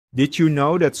Did you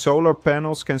know that solar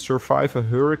panels can survive a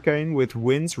hurricane with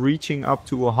winds reaching up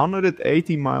to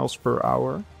 180 miles per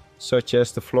hour, such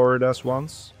as the Florida's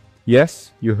ones?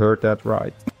 Yes, you heard that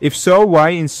right. If so, why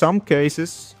in some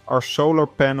cases are solar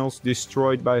panels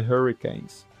destroyed by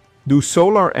hurricanes? Do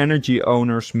solar energy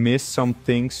owners miss some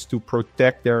things to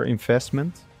protect their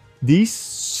investment? These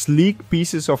sleek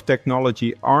pieces of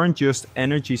technology aren't just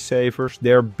energy savers,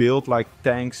 they're built like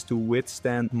tanks to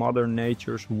withstand Mother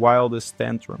Nature's wildest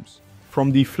tantrums.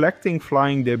 From deflecting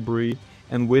flying debris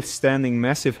and withstanding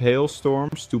massive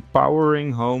hailstorms to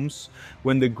powering homes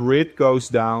when the grid goes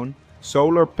down,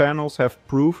 solar panels have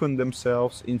proven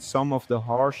themselves in some of the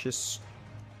harshest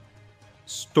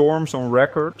storms on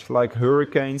record, like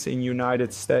hurricanes in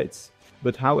United States.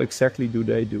 But how exactly do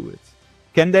they do it?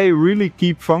 Can they really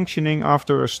keep functioning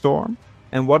after a storm?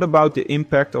 And what about the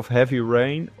impact of heavy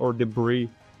rain or debris?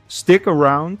 Stick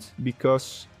around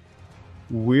because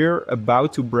we're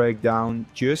about to break down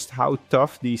just how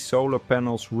tough these solar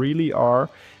panels really are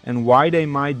and why they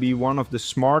might be one of the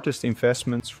smartest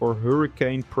investments for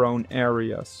hurricane-prone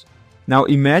areas. Now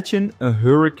imagine a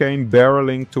hurricane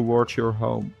barreling towards your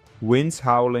home, winds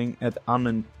howling at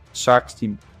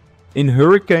unsachtim. In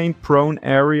hurricane-prone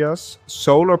areas,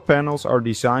 solar panels are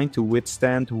designed to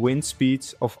withstand wind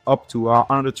speeds of up to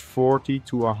 140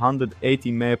 to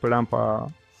 180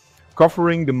 mph,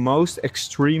 covering the most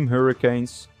extreme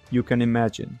hurricanes you can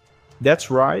imagine.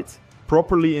 That's right,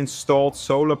 properly installed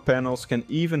solar panels can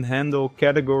even handle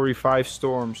Category 5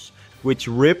 storms, which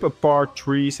rip apart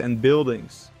trees and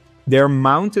buildings. They're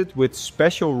mounted with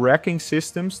special racking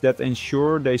systems that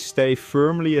ensure they stay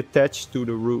firmly attached to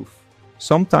the roof.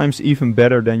 Sometimes even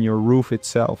better than your roof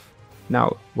itself.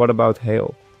 Now, what about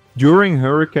hail? During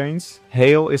hurricanes,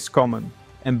 hail is common,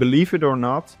 and believe it or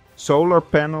not, solar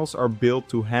panels are built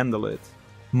to handle it.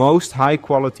 Most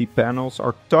high-quality panels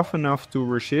are tough enough to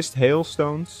resist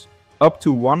hailstones up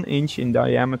to 1 inch in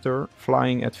diameter,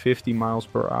 flying at 50 miles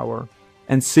per hour.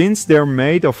 And since they're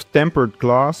made of tempered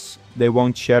glass, they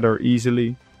won't shatter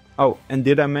easily. Oh, and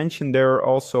did I mention they're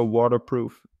also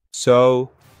waterproof? So,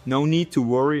 no need to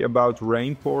worry about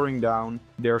rain pouring down,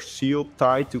 they're sealed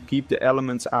tight to keep the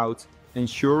elements out,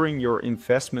 ensuring your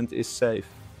investment is safe.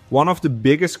 One of the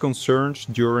biggest concerns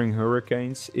during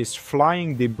hurricanes is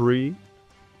flying debris.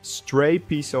 Stray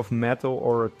piece of metal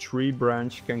or a tree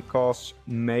branch can cause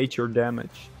major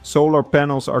damage. Solar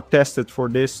panels are tested for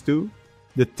this too.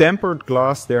 The tempered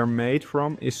glass they're made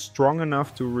from is strong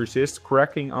enough to resist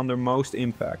cracking under most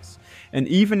impacts. And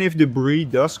even if debris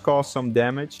does cause some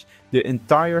damage, the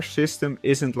entire system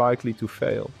isn't likely to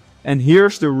fail. And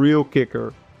here's the real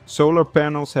kicker. Solar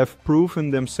panels have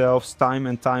proven themselves time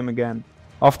and time again.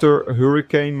 After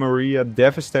Hurricane Maria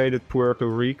devastated Puerto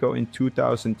Rico in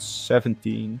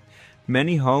 2017,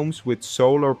 many homes with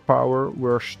solar power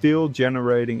were still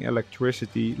generating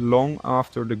electricity long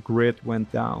after the grid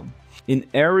went down. In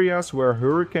areas where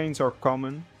hurricanes are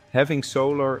common, having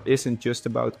solar isn't just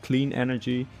about clean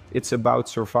energy, it's about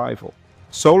survival.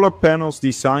 Solar panels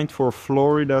designed for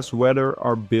Florida's weather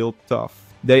are built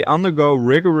tough. They undergo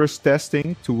rigorous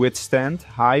testing to withstand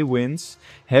high winds,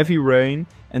 heavy rain,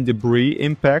 and debris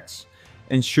impacts,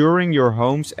 ensuring your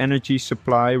home's energy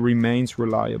supply remains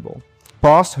reliable.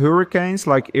 Past hurricanes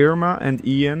like Irma and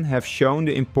Ian have shown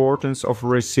the importance of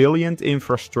resilient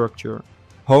infrastructure.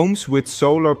 Homes with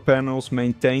solar panels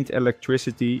maintained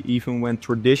electricity even when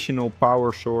traditional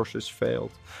power sources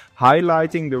failed,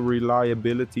 highlighting the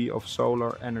reliability of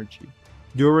solar energy.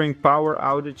 During power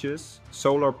outages,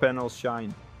 solar panels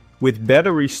shine. With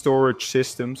battery storage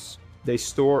systems, they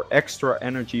store extra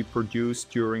energy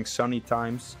produced during sunny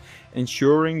times,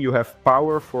 ensuring you have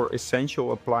power for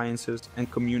essential appliances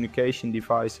and communication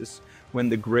devices when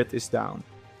the grid is down.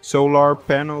 Solar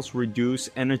panels reduce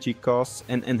energy costs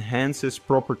and enhances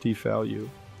property value.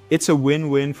 It's a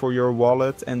win-win for your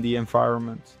wallet and the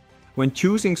environment. When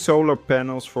choosing solar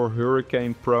panels for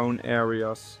hurricane-prone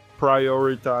areas,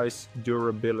 prioritize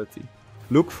durability.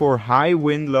 Look for high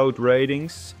wind load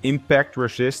ratings,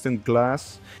 impact-resistant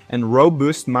glass, and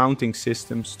robust mounting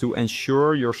systems to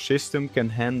ensure your system can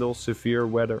handle severe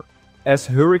weather. As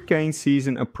hurricane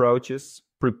season approaches,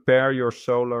 prepare your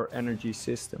solar energy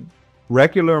system.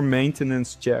 Regular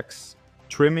maintenance checks,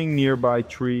 trimming nearby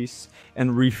trees,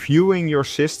 and reviewing your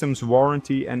system's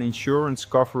warranty and insurance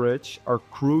coverage are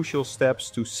crucial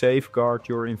steps to safeguard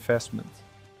your investment.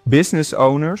 Business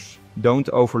owners, don't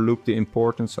overlook the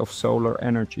importance of solar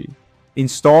energy.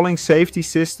 Installing safety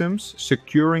systems,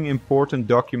 securing important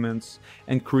documents,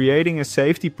 and creating a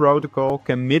safety protocol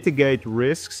can mitigate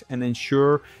risks and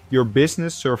ensure your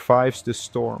business survives the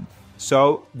storm.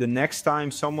 So the next time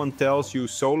someone tells you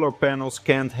solar panels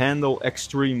can't handle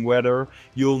extreme weather,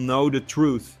 you'll know the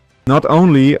truth. Not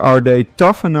only are they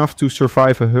tough enough to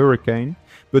survive a hurricane,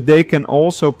 but they can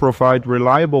also provide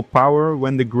reliable power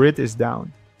when the grid is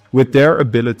down. With their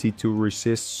ability to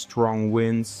resist strong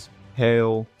winds,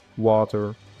 hail,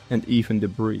 water, and even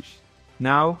debris.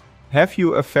 Now, have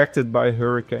you affected by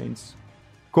hurricanes?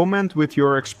 Comment with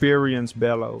your experience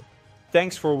below.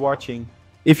 Thanks for watching.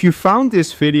 If you found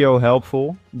this video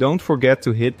helpful, don't forget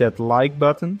to hit that like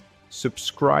button,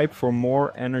 subscribe for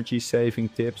more energy saving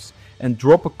tips, and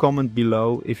drop a comment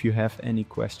below if you have any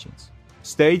questions.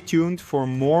 Stay tuned for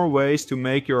more ways to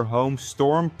make your home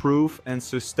storm-proof and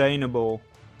sustainable.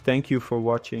 Thank you for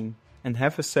watching and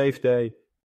have a safe day.